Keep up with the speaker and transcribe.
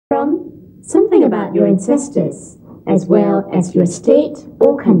Something about your ancestors, as well as your state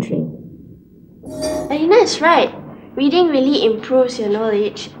or country. That's right. Reading really improves your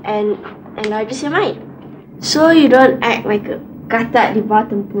knowledge and enlarges your mind. So you don't act like a katak di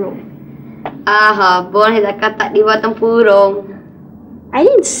bottom purong. Bon ada katak di bottom purong. I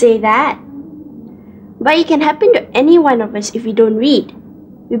didn't say that. But it can happen to any one of us if we don't read.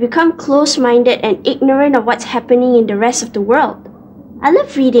 We become close-minded and ignorant of what's happening in the rest of the world. I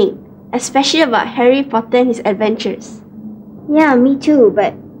love reading, especially about Harry Potter and his adventures. Yeah, me too,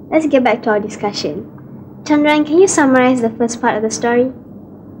 but let's get back to our discussion. Chandran, can you summarize the first part of the story?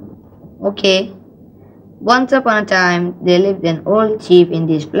 Okay. Once upon a time, there lived an old chief in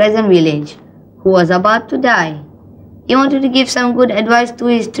this pleasant village who was about to die. He wanted to give some good advice to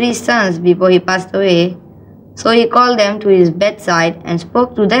his 3 sons before he passed away, so he called them to his bedside and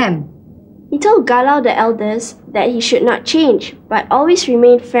spoke to them. He told Galau the eldest that he should not change, but always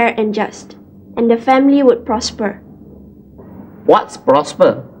remain fair and just, and the family would prosper. What's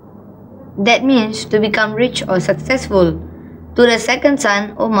prosper? That means to become rich or successful. To the second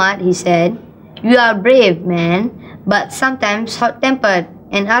son, Omar, he said, "You are brave, man, but sometimes hot-tempered,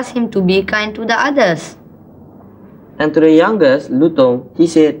 and asked him to be kind to the others." And to the youngest, Lutong, he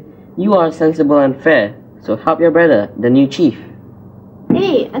said, "You are sensible and fair, so help your brother, the new chief."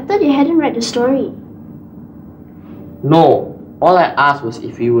 Hey, I thought you hadn't read the story. No, all I asked was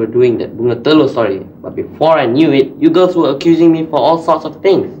if you were doing that Bunga Telur story, but before I knew it, you girls were accusing me for all sorts of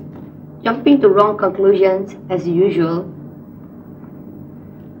things. Jumping to wrong conclusions, as usual.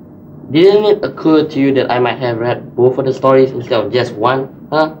 Didn't it occur to you that I might have read both of the stories instead of just one,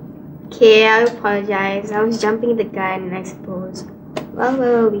 huh? Okay, I apologize. I was jumping the gun, I suppose. Well,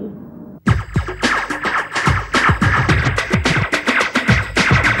 where were we?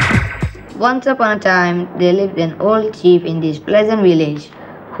 Once upon a time, there lived an old chief in this pleasant village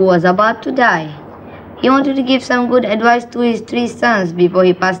who was about to die. He wanted to give some good advice to his 3 sons before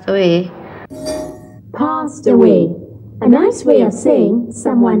he passed away. Passed away. A nice way of saying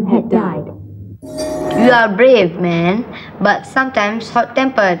someone had died. You are brave, man, but sometimes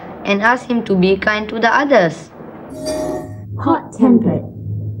hot-tempered, and asked him to be kind to the others. Hot-tempered.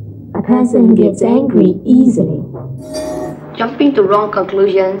 A person who gets angry easily. Jumping to wrong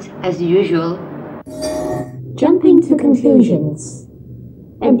conclusions, as usual. Jumping to conclusions.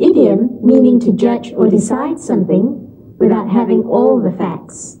 An idiom meaning to judge or decide something without having all the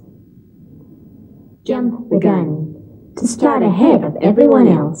facts. Jump the gun. To start ahead of everyone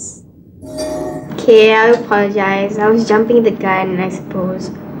else. Okay, I apologize. I was jumping the gun, I suppose.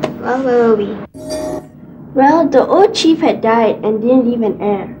 Well, where were we? Well, the old chief had died and didn't leave an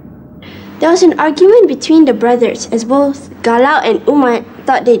heir. There was an argument between the brothers as both Galau and Umar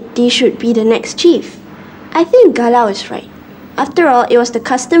thought that they should be the next chief. I think Galau is right. After all, it was the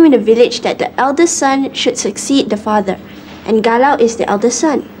custom in the village that the eldest son should succeed the father, and Galau is the eldest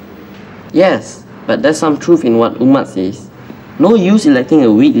son. Yes, but there's some truth in what Umar says. No use electing a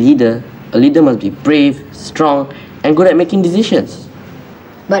weak leader. A leader must be brave, strong, and good at making decisions.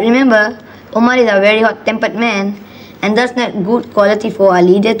 But remember, Omar is a very hot-tempered man, and that's not good quality for a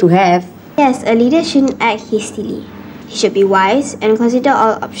leader to have. Yes, a leader shouldn't act hastily. He should be wise and consider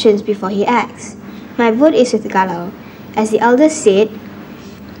all options before he acts. My vote is with Galau. As the eldest said,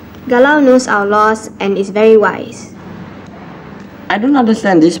 Galau knows our laws and is very wise. I don't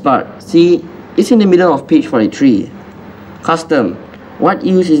understand this part. See, it's in the middle of page 43. Custom. What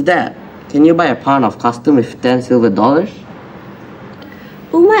use is that? Can you buy a pound of custom with 10 silver dollars?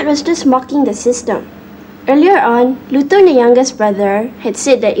 Umar was just mocking the system. Earlier on, Lutong, the youngest brother, had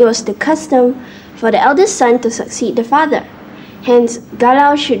said that it was the custom for the eldest son to succeed the father. Hence,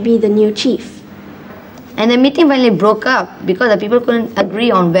 Galau should be the new chief. And the meeting finally broke up because the people couldn't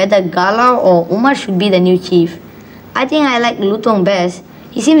agree on whether Galau or Umar should be the new chief. I think I like Lutong best.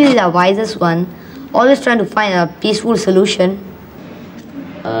 He seems to be the wisest one, always trying to find a peaceful solution.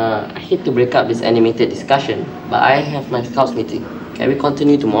 I hate to break up this animated discussion, but I have my scouts meeting. Can we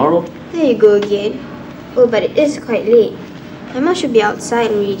continue tomorrow? There you go again. Oh, but it is quite late. My mom should be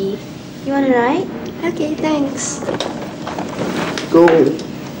outside already. You want to ride? Okay, thanks. Go.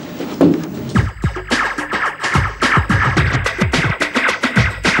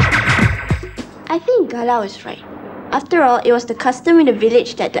 I think Galau is right. After all, it was the custom in the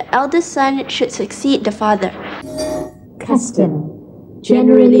village that the eldest son should succeed the father. Custom.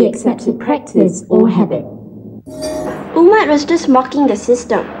 Generally accepted practice or habit. Umar was just mocking the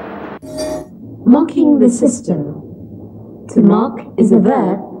system. Mocking the system. To mock is a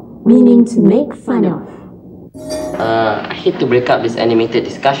verb meaning to make fun of. I hate to break up this animated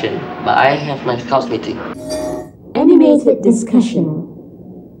discussion, but I have my scouts meeting. Animated discussion.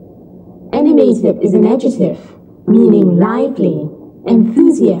 Animated is an adjective, meaning lively,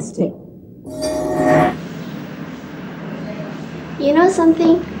 enthusiastic. You know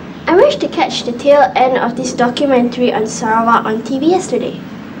something? I managed to catch the tail end of this documentary on Sarawak on TV yesterday.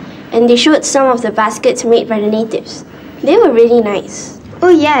 And they showed some of the baskets made by the natives. They were really nice. Oh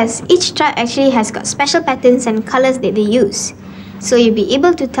yes, each tribe actually has got special patterns and colors that they use. So you'll be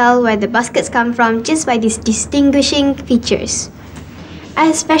able to tell where the baskets come from just by these distinguishing features. I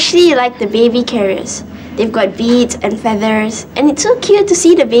especially like the baby carriers. They've got beads and feathers, and it's so cute to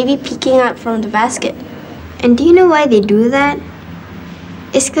see the baby peeking out from the basket. And do you know why they do that?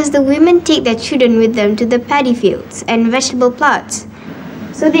 It's because the women take their children with them to the paddy fields and vegetable plots.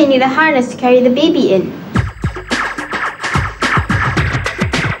 So they need a harness to carry the baby in.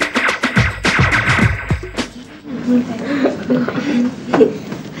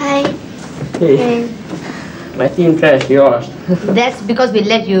 Hi. Hey, my team trashed yours. That's because we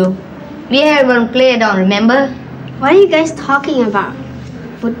let you. We had one play down, remember? What are you guys talking about?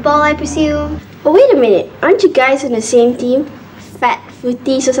 Football, I presume? Oh, wait a minute. Aren't you guys in the same team? Fat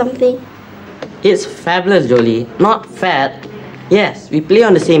footies or something? It's fabulous, Jolie, not fat. Yes, we play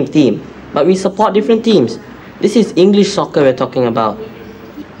on the same team, but we support different teams. This is English soccer we're talking about.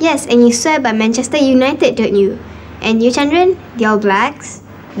 Yes, and you swear by Manchester United, don't you? And you, Chandran? The All Blacks?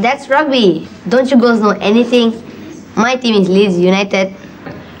 That's rugby. Don't you girls know anything? My team is Leeds United.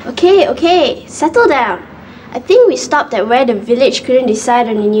 Okay, settle down. I think we stopped at where the village couldn't decide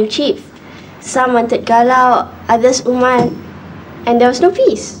on a new chief. Some wanted Galau, others Uman, and there was no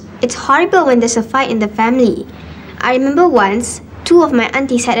peace. It's horrible when there's a fight in the family. I remember once, two of my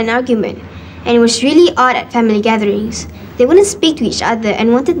aunties had an argument, and it was really odd at family gatherings. They wouldn't speak to each other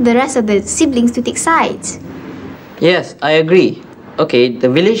and wanted the rest of the siblings to take sides. Yes, I agree. Okay, the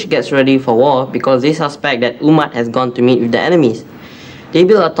village gets ready for war because they suspect that Umat has gone to meet with the enemies. They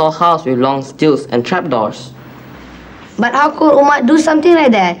build a tall house with long stilts and trapdoors. But how could Umar do something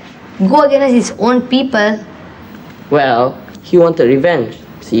like that? Go against his own people? Well, he wanted revenge,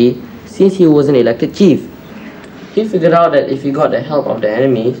 see, since he wasn't elected chief. He figured out that if he got the help of the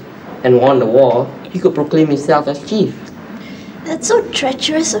enemies and won the war, he could proclaim himself as chief. That's so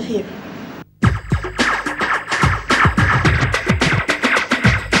treacherous of him.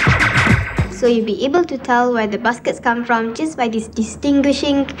 So you'll be able to tell where the baskets come from just by these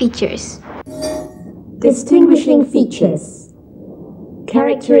distinguishing features. Distinguishing features.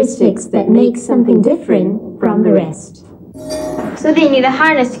 Characteristics that make something different from the rest. So they need a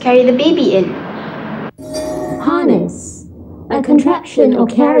harness to carry the baby in. Harness. A contraption or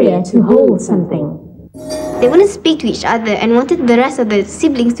carrier to hold something. They wouldn't speak to each other and wanted the rest of the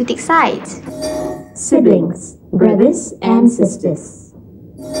siblings to take sides. Siblings, brothers and sisters.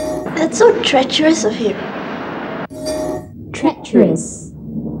 That's so treacherous of him. Treacherous.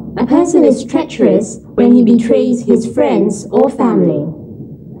 A person is treacherous when he betrays his friends or family.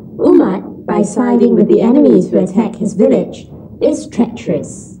 Umat, by siding with the enemy to attack his village, is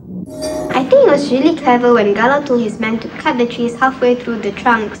treacherous. I think it was really clever when Galau told his men to cut the trees halfway through the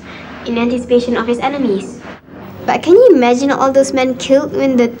trunks in anticipation of his enemies. But can you imagine all those men killed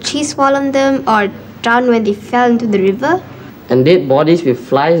when the trees fall on them or drowned when they fell into the river? And dead bodies with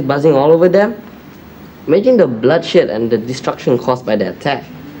flies buzzing all over them? Imagine the bloodshed and the destruction caused by the attack.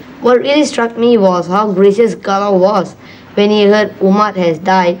 What really struck me was how gracious Galau was when he heard Umar has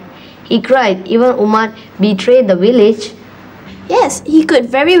died. He cried, even Umar betrayed the village. Yes, he could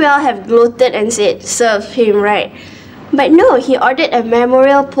very well have gloated and said, "Serve him right." But no, he ordered a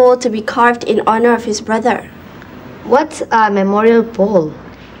memorial pole to be carved in honor of his brother. What's a memorial pole?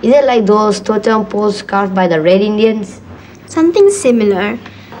 Is it like those totem poles carved by the Red Indians? Something similar.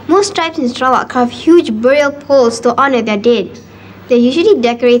 Most tribes in Sarawak carve huge burial poles to honor their dead. They're usually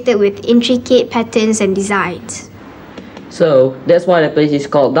decorated with intricate patterns and designs. So, that's why the place is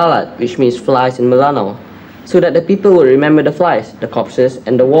called Dalat, which means flies in Melanau. So that the people will remember the flies, the corpses,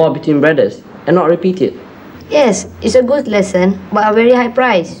 and the war between brothers, and not repeat it. Yes, it's a good lesson, but a very high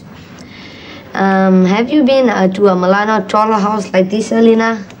price. Have you been to a Melanau taller house like this,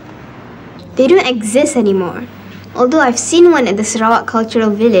 Alina? They don't exist anymore. Although I've seen one at the Sarawak Cultural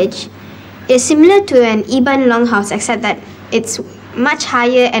Village, it's similar to an Iban longhouse except that it's much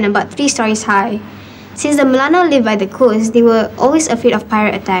higher and about 3 stories high. Since the Melanau lived by the coast, they were always afraid of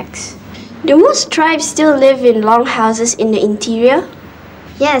pirate attacks. Do most tribes still live in longhouses in the interior?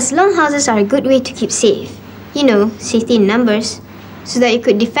 Yes, longhouses are a good way to keep safe. You know, safety in numbers, so that you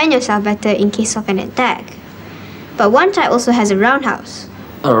could defend yourself better in case of an attack. But one tribe also has a roundhouse.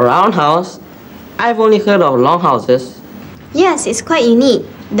 A roundhouse? I've only heard of longhouses. Yes, it's quite unique.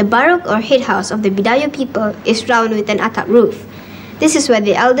 The barok or head house of the Bidayo people is round with an atap roof. This is where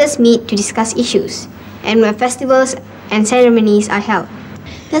the elders meet to discuss issues, and where festivals and ceremonies are held.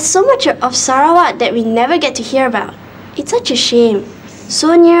 There's so much of Sarawak that we never get to hear about. It's such a shame.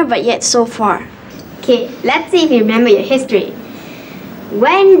 So near but yet so far. Okay, let's see if you remember your history.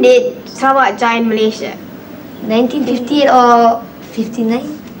 When did Sarawak join Malaysia? 1950 or 59?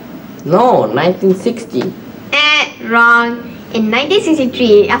 No, 1960. Wrong. In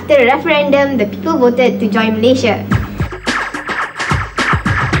 1963, after a referendum, the people voted to join Malaysia.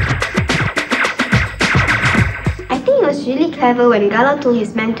 I think it was really clever when Galau told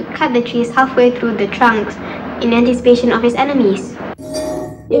his men to cut the trees halfway through the trunks in anticipation of his enemies.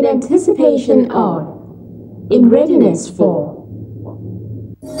 In anticipation of, in readiness for.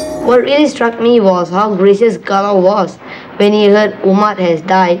 What really struck me was how gracious Galau was when he heard Umar has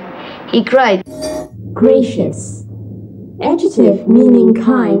died. He cried, Gracious. Adjective meaning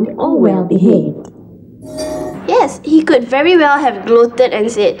kind or well behaved. Yes, he could very well have gloated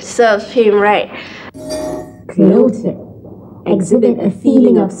and said, serve him right. Gloated. Exhibit a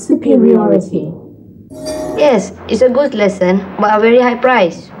feeling of superiority. yes, it's a good lesson, but a very high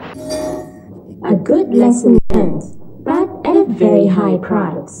price. A good lesson learned, but at a very high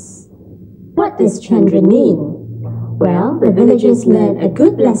price. What does Chandra mean? Well, the villagers learned a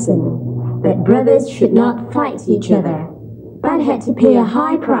good lesson, that brothers should not fight each other, but had to pay a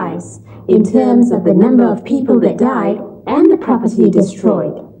high price in terms of the number of people that died and the property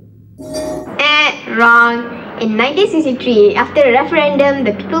destroyed. Wrong. In 1963, after a referendum,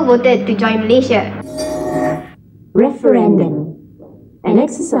 the people voted to join Malaysia. Referendum. An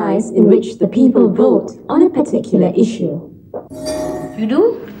exercise in which the people vote on a particular issue. You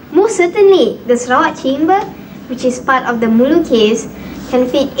do? Most certainly, the Sarawak Chamber, which is part of the Mulu case, can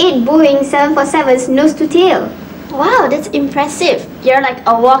fit 8 Boeing 747s nose to tail. Wow, that's impressive. You're like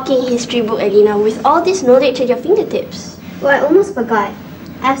a walking history book, Alina, with all this knowledge at your fingertips. Oh, I almost forgot.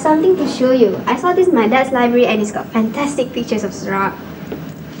 I have something to show you. I saw this in my dad's library and it's got fantastic pictures of Sarawak.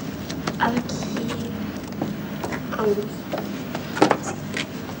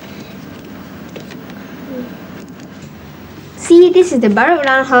 See, this is the Baroque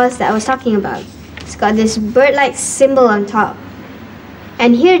roundhouse that I was talking about. It's got this bird-like symbol on top.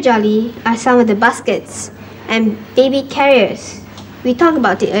 And here, Jolly, are some of the baskets and baby carriers. We talked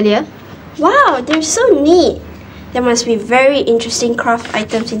about it earlier. Wow, they're so neat. There must be very interesting craft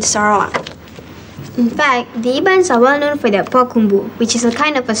items in Sarawak. In fact, the Ibans are well known for their pokumbu, which is a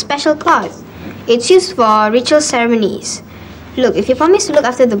kind of a special cloth. It's used for ritual ceremonies. Look, if you promise to look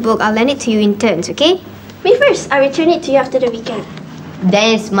after the book, I'll lend it to you in turns, okay? Me first, I'll return it to you after the weekend.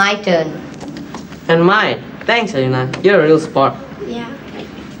 Then it's my turn. And mine. Thanks, Alina. You're a real sport. Yeah.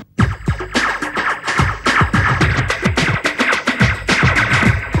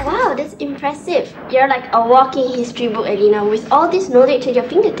 Wow, that's impressive. You're like a walking history book, Alina, with all this knowledge at your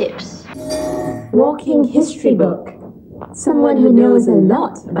fingertips. Walking history book. Someone who knows a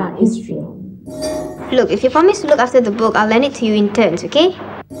lot about history. Look, if you promise to look after the book, I'll lend it to you in turns, okay?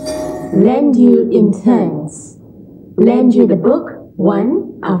 Lend you in turns. Lend you the book,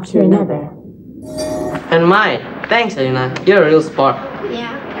 one after another. And mine. Thanks, Alina. You're a real sport.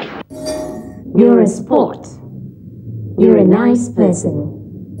 Yeah. You're a sport. You're a nice person.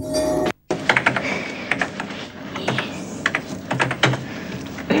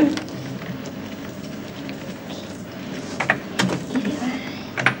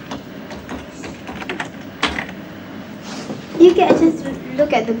 You get a chance to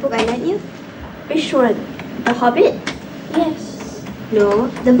look at the book I lent you? Which one? The Hobbit? Yes. No,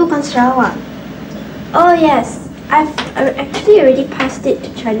 the book on Sarawak. Oh yes. I've actually already passed it to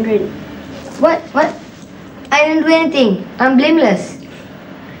Chandran. What? I didn't do anything. I'm blameless.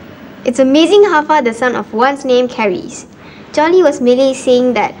 It's amazing how far the son of one's name carries. Jolly was merely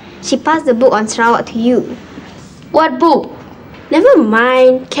saying that she passed the book on Sarawak to you. What book? Never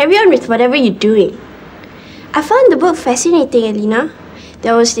mind. Carry on with whatever you're doing. I found the book fascinating, Alina.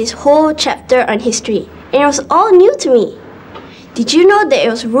 There was this whole chapter on history, and it was all new to me. Did you know that it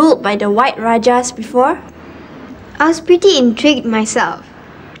was ruled by the White Rajas before? I was pretty intrigued myself.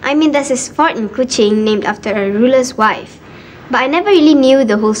 I mean, there's this fort in Kuching named after a ruler's wife, but I never really knew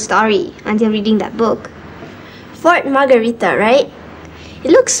the whole story until reading that book. Fort Margarita, right?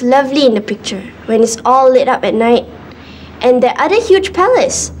 It looks lovely in the picture when it's all lit up at night. And the other huge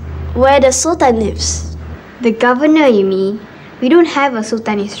palace, where the Sultan lives. The governor, you mean? We don't have a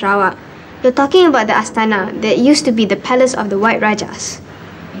sultan in Sarawak. You're talking about the Astana that used to be the palace of the White Rajas.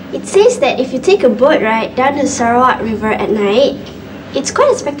 It says that if you take a boat ride down the Sarawak River at night, it's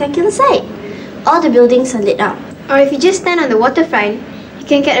quite a spectacular sight. All the buildings are lit up. Or if you just stand on the waterfront, you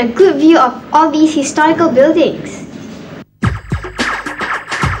can get a good view of all these historical buildings.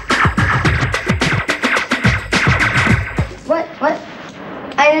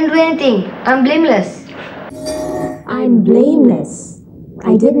 anything. I'm blameless. I'm blameless.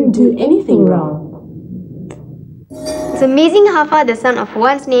 I didn't do anything wrong. It's amazing how far the sound of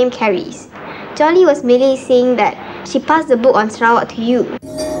one's name carries. Jolly was merely saying that she passed the book on Sarawak to you.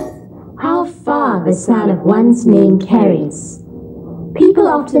 How far the sound of one's name carries. People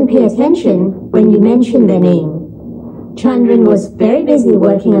often pay attention when you mention their name. Chandran was very busy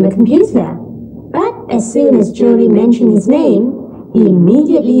working on the computer, but as soon as Jolly mentioned his name, he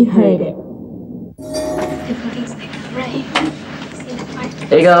immediately heard it.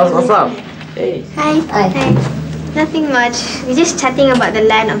 Hey girls, what's up? Hey. Hi. Hi. Nothing much. We're just chatting about the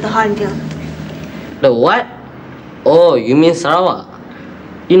land of the Hornbill. The what? Oh, you mean Sarawak?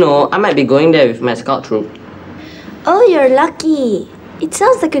 You know, I might be going there with my scout troop. Oh, you're lucky. It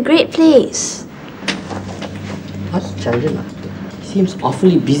sounds like a great place. What's Chandran up to? He seems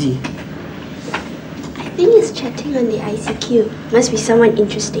awfully busy. I think he's chatting on the ICQ. Must be someone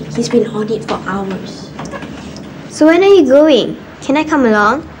interesting. He's been on it for hours. So when are you going? Can I come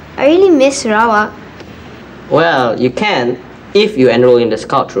along? I really miss Sarawak. Well, you can if you enroll in the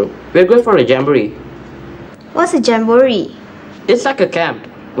scout troop. We're going for a jamboree. What's a jamboree? It's like a camp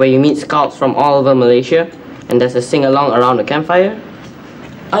where you meet scouts from all over Malaysia and there's a sing-along around the campfire.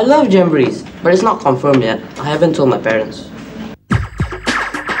 I love jamborees, but it's not confirmed yet. I haven't told my parents.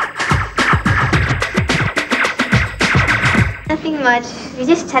 Nothing much. We're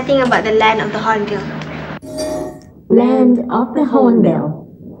just chatting about the land of the Hornbill. Land of the Hornbill.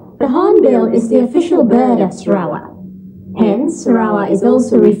 The Hornbill is the official bird of Sarawak. Hence, Sarawak is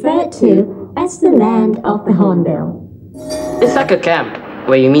also referred to as the land of the Hornbill. It's like a camp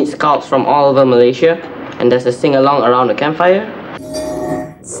where you meet scouts from all over Malaysia and there's a sing-along around the campfire.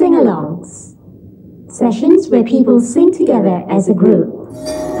 Sing-alongs. Sessions where people sing together as a group.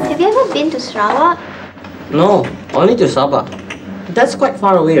 Have you ever been to Sarawak? No, only to Sabah. That's quite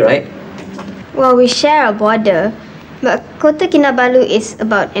far away, right? Well, we share a border, but Kota Kinabalu is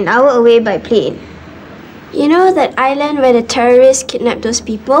about an hour away by plane. You know that island where the terrorists kidnapped those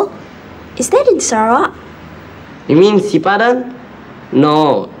people? Is that in Sarawak? You mean Sipadan?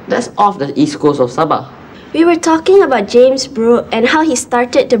 No, that's off the east coast of Sabah. We were talking about James Brooke and how he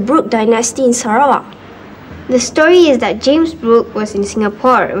started the Brooke dynasty in Sarawak. The story is that James Brooke was in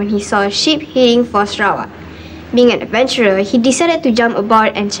Singapore when he saw a ship heading for Sarawak. Being an adventurer, he decided to jump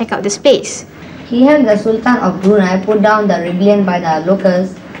aboard and check out the space. He helped the Sultan of Brunei put down the rebellion by the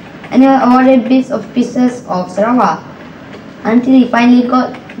locals and he awarded bits of pieces of Sarawak until he finally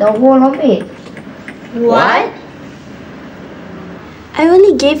got the whole of it. What? I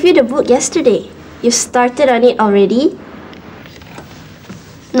only gave you the book yesterday. You started on it already?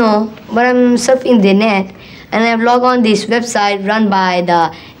 No, but I'm surfing the net and I've logged on this website run by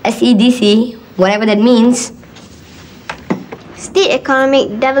the SEDC, whatever that means. State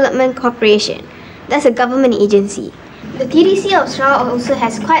Economic Development Corporation. That's a government agency. The TDC of Sarawak also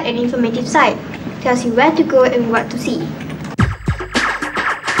has quite an informative site. Tells you where to go and what to see.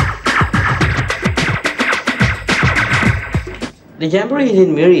 The jamboree is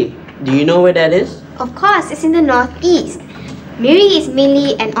in Miri. Do you know where that is? Of course, it's in the northeast. Miri is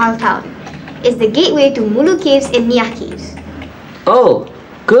mainly an oil town. It's the gateway to Mulu Caves and Niah Caves. Oh,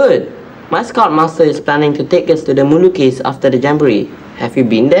 good. My scoutmaster is planning to take us to the Mulu Caves after the jamboree. Have you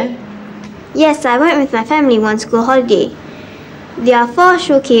been there? Yes, I went with my family one school holiday. There are 4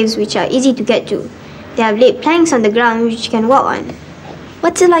 show caves which are easy to get to. They have laid planks on the ground which you can walk on.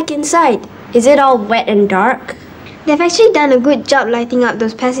 What's it like inside? Is it all wet and dark? They've actually done a good job lighting up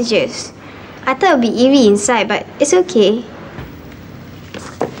those passages. I thought it would be eerie inside, but it's okay.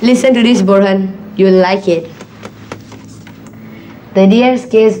 Listen to this, Borhan. You'll like it. The Deer's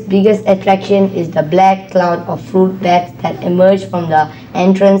Cave's biggest attraction is the black cloud of fruit bats that emerge from the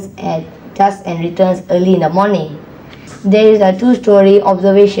entrance at dusk and returns early in the morning. There is a 2-story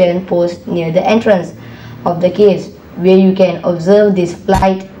observation post near the entrance of the caves where you can observe this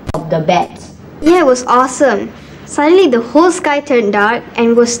flight of the bats. Yeah, it was awesome. Suddenly the whole sky turned dark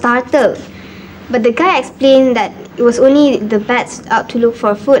and was startled. But the guy explained that it was only the bats out to look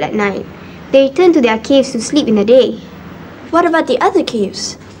for food at night. They returned to their caves to sleep in the day. What about the other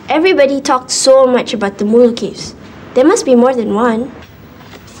caves? Everybody talked so much about the Mulu Caves. There must be more than one.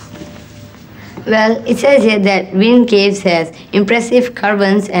 Well, it says here that Wind Caves has impressive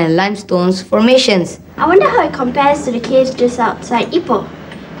caverns and limestones formations. I wonder how it compares to the caves just outside Ipoh.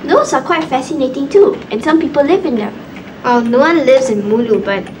 Those are quite fascinating too, and some people live in them. Well, no one lives in Mulu,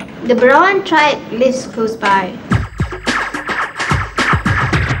 but the Berawan tribe lives close by.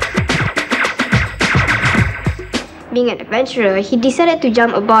 Being an adventurer, he decided to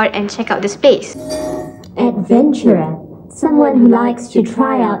jump aboard and check out the space. Adventurer someone who likes to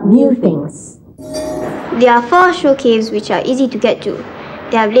try out new things. There are 4 show caves which are easy to get to.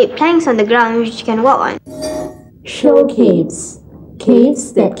 They have laid planks on the ground which you can walk on. Show caves.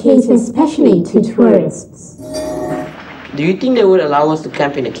 Caves that cater specially to tourists. Do you think they would allow us to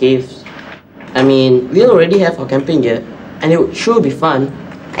camp in the caves? I mean, we already have our camping gear, and it would sure be fun.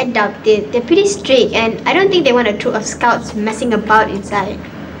 I doubt it. They're pretty strict and I don't think they want a troop of scouts messing about inside.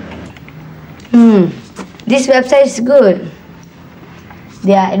 This website is good.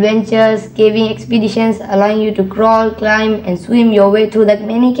 There are adventures, caving expeditions allowing you to crawl, climb and swim your way through that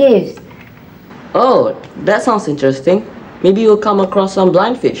many caves. Oh, that sounds interesting. Maybe you'll come across some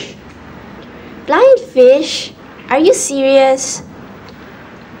blind fish. Blind fish? Are you serious?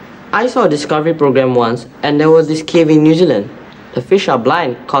 I saw a discovery program once, and there was this cave in New Zealand. The fish are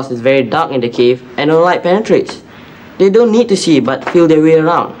blind cause it's very dark in the cave and no light penetrates. They don't need to see but feel their way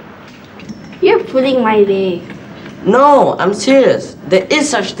around. You're pulling my leg. No, I'm serious. There is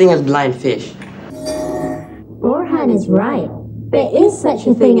such thing as blind fish. Borhan is right. There is such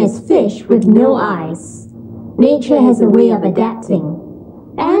a thing as fish with no eyes. Nature has a way of adapting.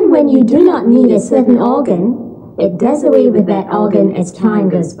 And when you do not need a certain organ, it does away with that organ as time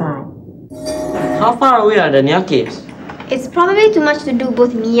goes by. How far away are the Nia caves? It's probably too much to do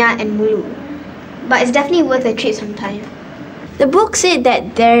both Nia and Mulu, but it's definitely worth a trip sometime. The book said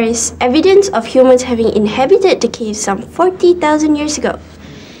that there is evidence of humans having inhabited the cave some 40,000 years ago,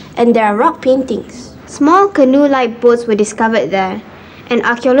 and there are rock paintings. Small canoe-like boats were discovered there, and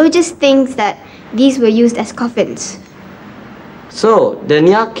archaeologists think that these were used as coffins. So, the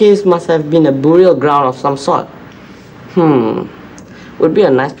Nia caves must have been a burial ground of some sort. Would be a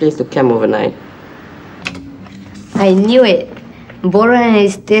nice place to camp overnight. I knew it. Boran and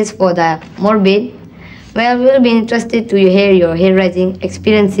his taste for the morbid. Well, we'll be interested to hear your hair-raising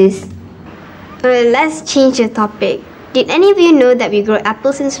experiences. Let's change the topic. Did any of you know that we grow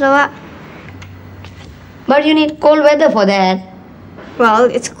apples in Sarawak? But you need cold weather for that. Well,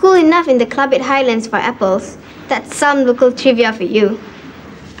 it's cool enough in the Klabit Highlands for apples. That's some local trivia for you.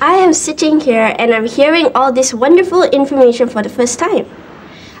 I am sitting here and I'm hearing all this wonderful information for the first time.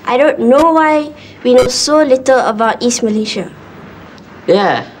 I don't know why we know so little about East Malaysia.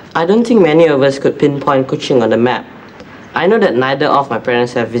 Yeah, I don't think many of us could pinpoint Kuching on the map. I know that neither of my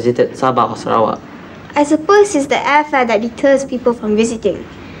parents have visited Sabah or Sarawak. I suppose it's the airfare that deters people from visiting.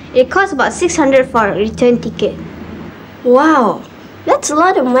 It costs about 600 for a return ticket. Wow, that's a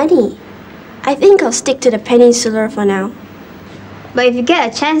lot of money. I think I'll stick to the peninsula for now. But if you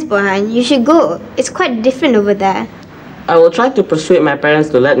get a chance, Borhan, you should go. It's quite different over there. I will try to persuade my parents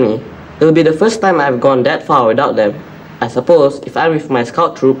to let me. It will be the first time I've gone that far without them. I suppose if I'm with my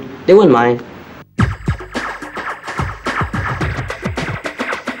scout troop, they won't mind.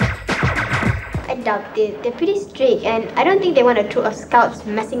 I doubt it. They're pretty strict and I don't think they want a troop of scouts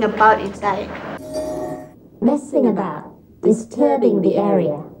messing about inside. Messing about, disturbing the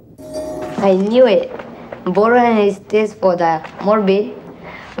area. I knew it. Boran and his taste for the morbid.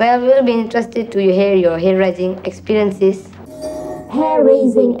 Well, we'll be interested to hear your hair-raising experiences.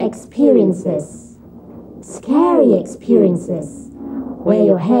 Hair-raising experiences. Scary experiences. Where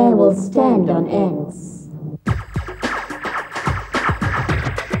your hair will stand on ends.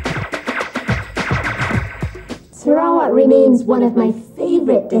 Sarawak remains one of my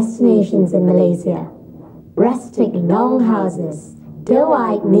favorite destinations in Malaysia. Rustic longhouses,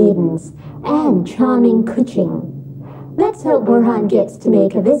 doe-eyed maidens, and charming Kuching. Let's hope Borhan gets to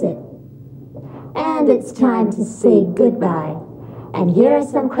make a visit. And it's time to say goodbye. And here are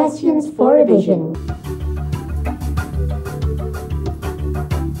some questions for revision.